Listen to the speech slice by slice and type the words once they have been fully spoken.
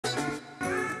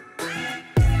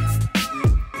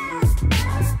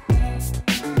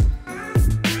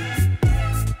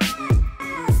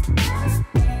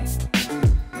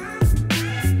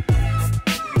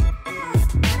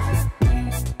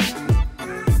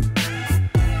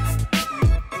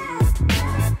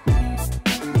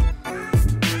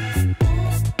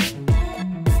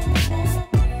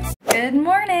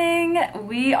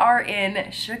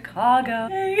in Chicago.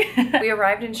 We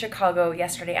arrived in Chicago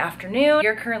yesterday afternoon. We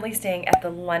are currently staying at the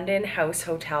London House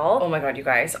Hotel. Oh my god, you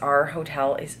guys, our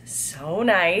hotel is so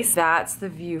nice. That's the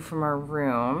view from our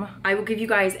room. I will give you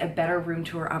guys a better room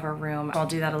tour of our room. I'll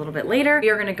do that a little bit later. We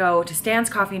are gonna go to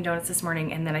Stan's Coffee and Donuts this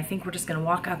morning, and then I think we're just gonna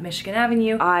walk up Michigan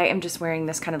Avenue. I am just wearing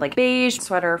this kind of like beige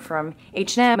sweater from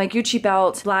H&M, my Gucci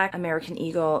belt, black American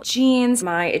Eagle jeans,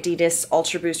 my Adidas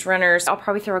Ultra Boost runners. I'll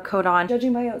probably throw a coat on.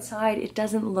 Judging by outside, it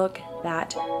doesn't look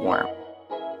that warm.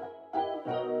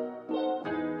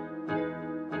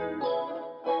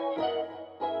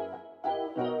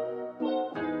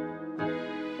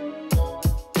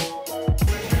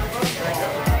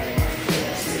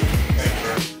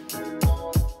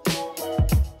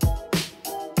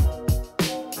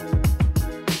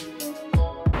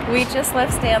 We just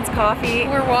left Stan's Coffee.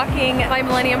 We're walking by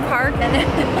Millennium Park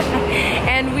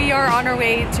and we are on our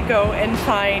way to go and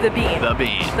find the bean. The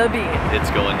bean. The bean. It's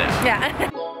going down. Yeah.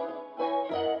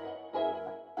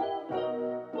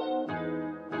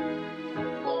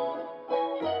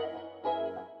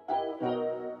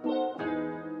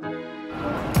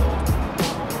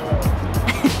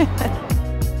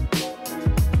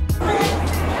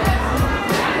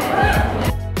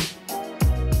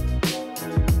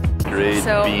 Great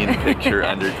bean picture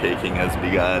undertaking has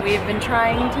begun. We've been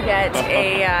trying to get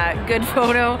a good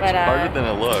photo, but harder than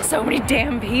it looks. So many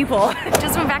damn people.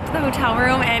 Just went back to the hotel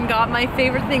room and got my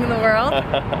favorite thing in the world,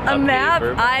 a map.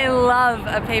 I love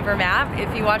a paper map.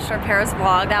 If you watched our Paris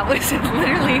vlog, that was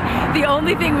literally the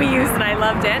only thing we used and I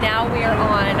loved it. Now we are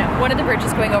on one of the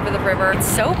bridges going over the river. It's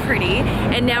so pretty.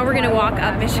 And now we're gonna walk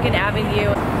up Michigan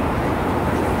Avenue.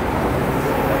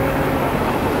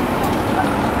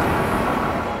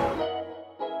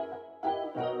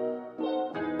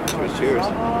 Cheers.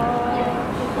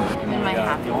 I'm in my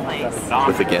happy place.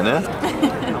 With a Guinness?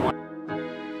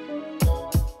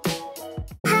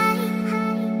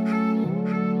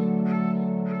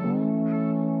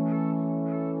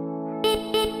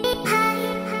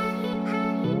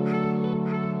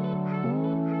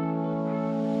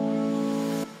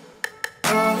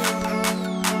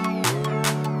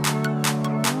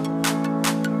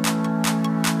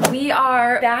 We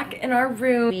are back in our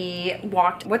room. We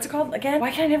walked, what's it called again? Why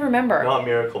can't I never remember? Not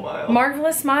Miracle Mile.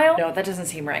 Marvelous Mile? No, that doesn't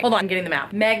seem right. Hold on, I'm getting the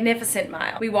map. Magnificent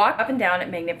Mile. We walked up and down at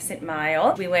Magnificent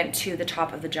Mile. We went to the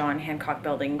top of the John Hancock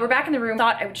building. We're back in the room.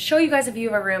 Thought I would show you guys a view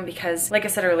of our room because, like I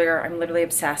said earlier, I'm literally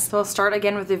obsessed. So I'll start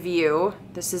again with the view.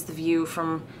 This is the view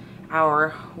from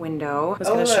our window. I was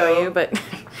gonna show you, but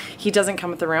he doesn't come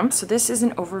with the room. So this is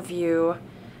an overview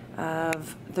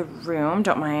of the room.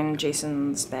 Don't mind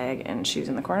Jason's bag and shoes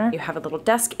in the corner. You have a little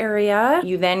desk area.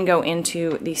 You then go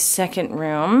into the second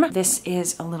room. This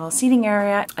is a little seating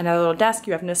area, another little desk.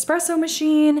 You have an espresso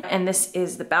machine, and this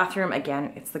is the bathroom.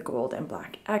 Again, it's the gold and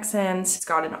black accents. It's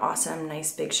got an awesome,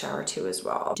 nice big shower too as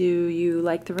well. Do you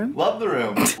like the room? Love the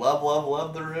room. Love, love,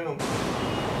 love the room.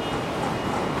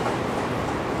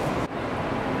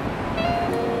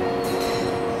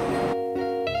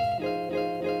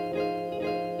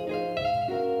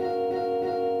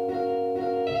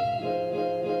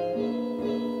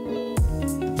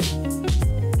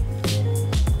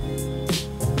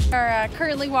 Are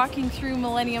currently walking through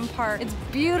Millennium Park. It's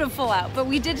beautiful out, but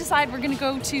we did decide we're gonna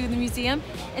go to the museum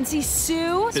and see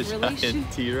Sue. It's really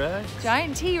giant T-Rex.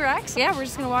 Giant T-Rex. Yeah, we're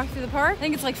just gonna walk through the park. I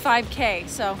think it's like 5K,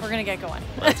 so we're gonna get going.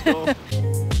 Let's go.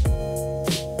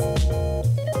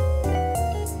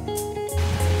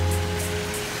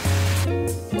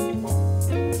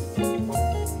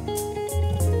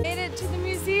 Made it to the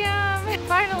museum,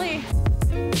 finally.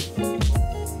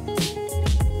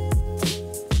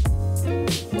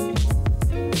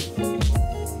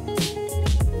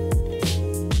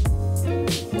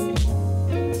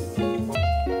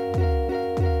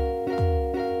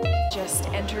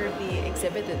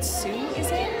 Exhibit that Sue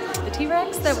is in, the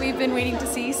T-Rex that we've been waiting to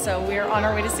see, so we're on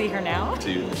our way to see her now.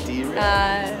 To the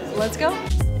T-Rex. Let's go.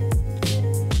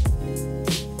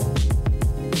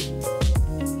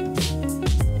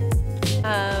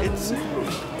 It's Sue.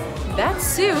 That's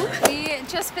Sue. We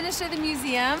just finished at the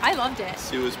museum. I loved it.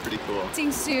 Sue was pretty cool.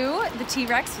 Seeing Sue, the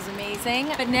T-Rex was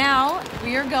amazing. But now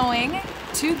we are going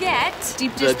to get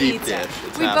deep dish pizza.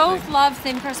 We both love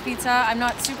thin crust pizza. I'm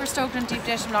not super stoked on deep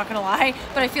dish, I'm not gonna lie,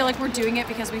 but I feel like we're doing it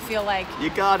because we feel like you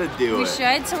gotta do it. We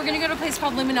should. So we're gonna go to a place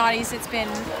called Illuminati's. It's been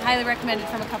highly recommended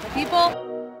from a couple people.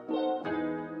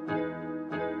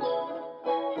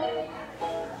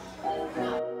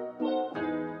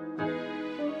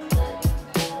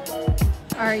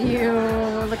 Are you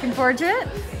looking forward to it?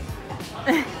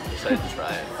 Excited to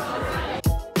try it.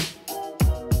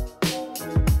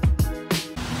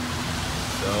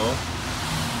 So,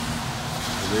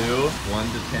 Lou, 1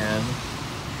 to 10.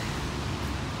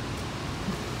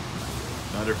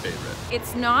 Not her favorite.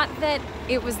 It's not that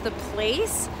it was the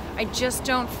place. I just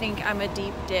don't think I'm a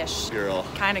deep dish Girl.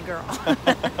 kind of girl.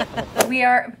 We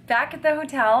are back at the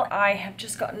hotel. I have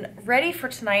just gotten ready for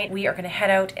tonight. We are gonna head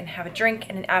out and have a drink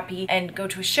and an appy and go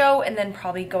to a show and then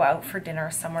probably go out for dinner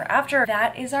somewhere after.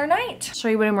 That is our night. I'll show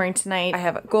you what I'm wearing tonight. I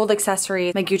have gold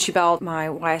accessories, my Gucci belt, my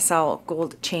YSL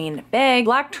gold chain bag,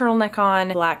 black turtleneck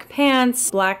on, black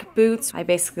pants, black boots. I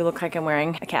basically look like I'm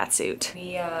wearing a cat suit.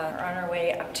 We are on our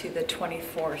way up to the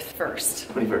 24th first.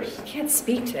 21st. I can't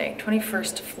speak today.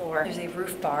 21st floor. There's a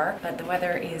roof bar, but the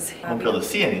weather is... We won't be able to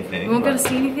see anything. We won't be able to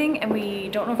see anything, and we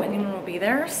don't know if anyone will be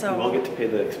there, so... We'll get to pay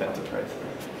the expensive price.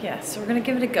 Yeah, so we're gonna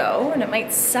give it a go, and it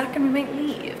might suck and we might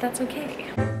leave. That's okay.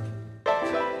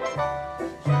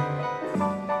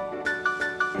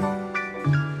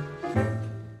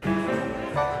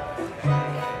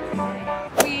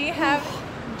 We have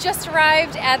just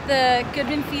arrived at the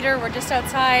Goodman Theater. We're just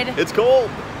outside. It's cold.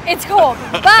 It's cold,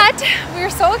 but we're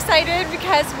so excited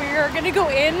because we're gonna go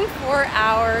in for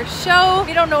our show.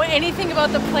 We don't know anything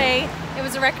about the play. It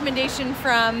was a recommendation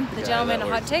from the gentleman at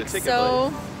Hot Ticks, so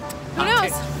who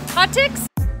knows? Hot Ticks?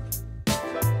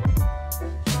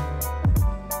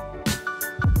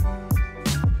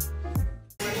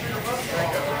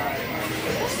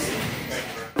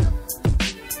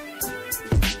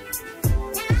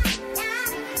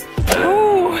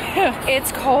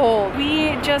 It's cold.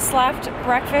 We just left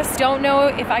breakfast. Don't know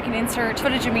if I can insert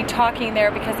footage of me talking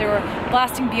there because they were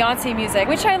blasting Beyonce music,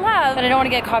 which I love, but I don't want to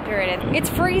get copyrighted. It's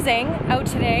freezing out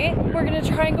today. We're gonna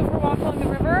try and go for a walk along the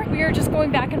river. We are just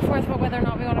going back and forth about whether or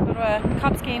not we want to go to a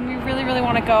Cubs game. We really, really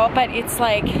want to go, but it's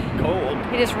like cold.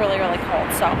 It is really, really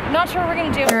cold, so not sure what we're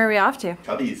gonna do. Where are we off to?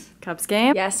 Cubbies. Cubs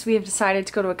game. Yes, we have decided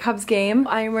to go to a Cubs game.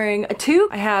 I am wearing a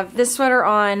toque. I have this sweater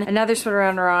on, another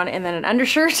sweater on, and then an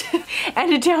undershirt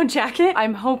and a down jacket.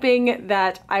 I'm hoping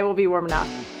that I will be warm enough.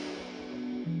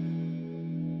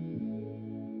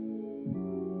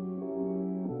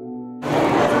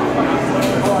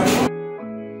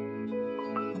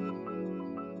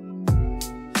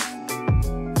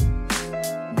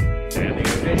 And the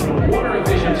official water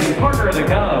efficiency partner of the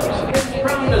Cubs is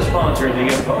proud to sponsor the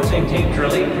opposing team's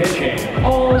relief pitching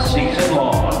all season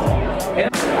long.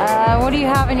 What do you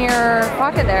have in your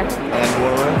pocket there? And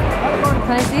warmer.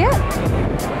 Can I see it?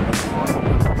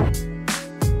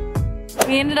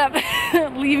 We ended up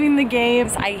leaving the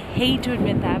games. I hate to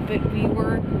admit that, but we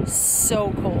were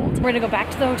so cold. We're gonna go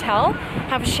back to the hotel,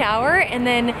 have a shower, and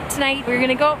then tonight we're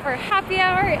gonna go out for a happy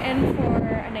hour and for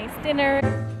a nice dinner.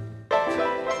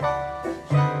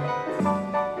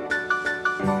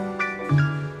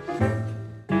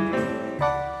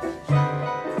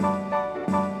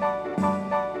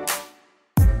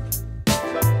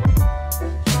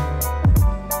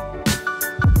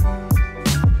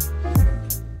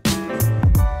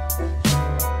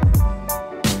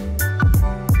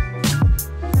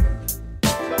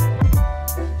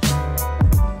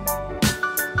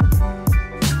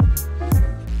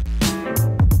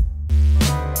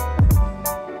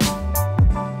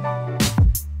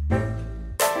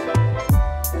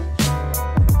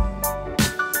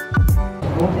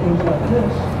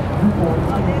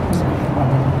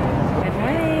 Good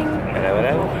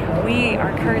morning. We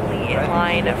are currently in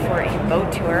line for a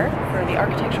boat tour, for the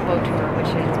architectural boat tour, which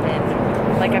has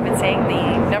been, like I've been saying,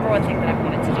 the #1 thing that I've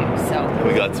wanted to do. So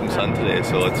We got some sun today,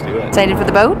 so let's do it. excited for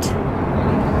the boat?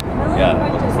 Yeah,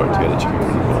 looking forward to it. It should be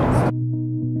pretty cool.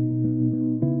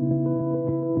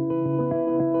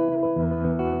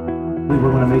 We're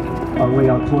going to make our way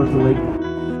out towards the lake.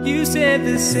 You said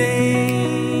the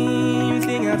same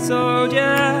thing I told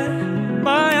ya.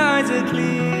 My eyes are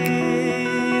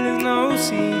clear, there's no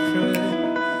secret.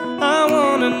 I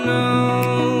wanna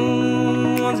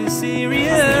know, was it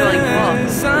serious? Really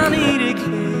cool. I need it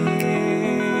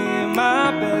clear,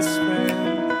 my best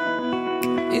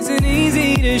friend isn't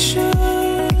easy to show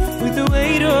with the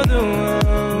weight of the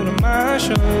world on my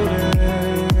shoulders.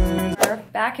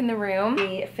 Back in the room.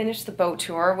 We finished the boat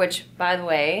tour, which, by the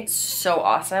way, so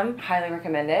awesome. Highly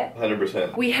recommend it.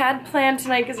 100%. We had planned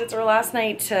tonight, because it's our last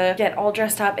night, to get all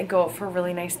dressed up and go out for a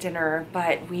really nice dinner,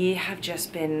 but we have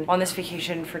just been on this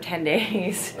vacation for 10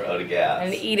 days. We're out of gas.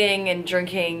 And eating and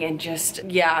drinking and just,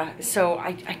 yeah. So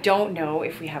I don't know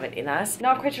if we have it in us.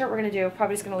 Not quite sure what we're gonna do.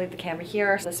 Probably just gonna leave the camera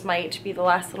here. This might be the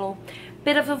last little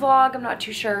bit of the vlog. I'm not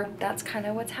too sure. That's kind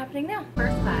of what's happening now.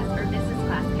 First class or business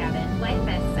class cabin. Life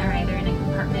vests are either in a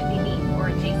compartment beneath or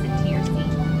adjacent to your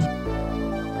seat.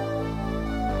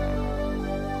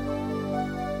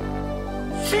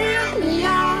 Fill me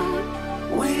out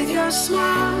with your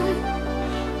smile.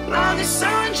 Love the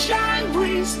sunshine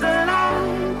brings the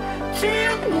light.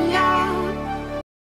 Fill me out.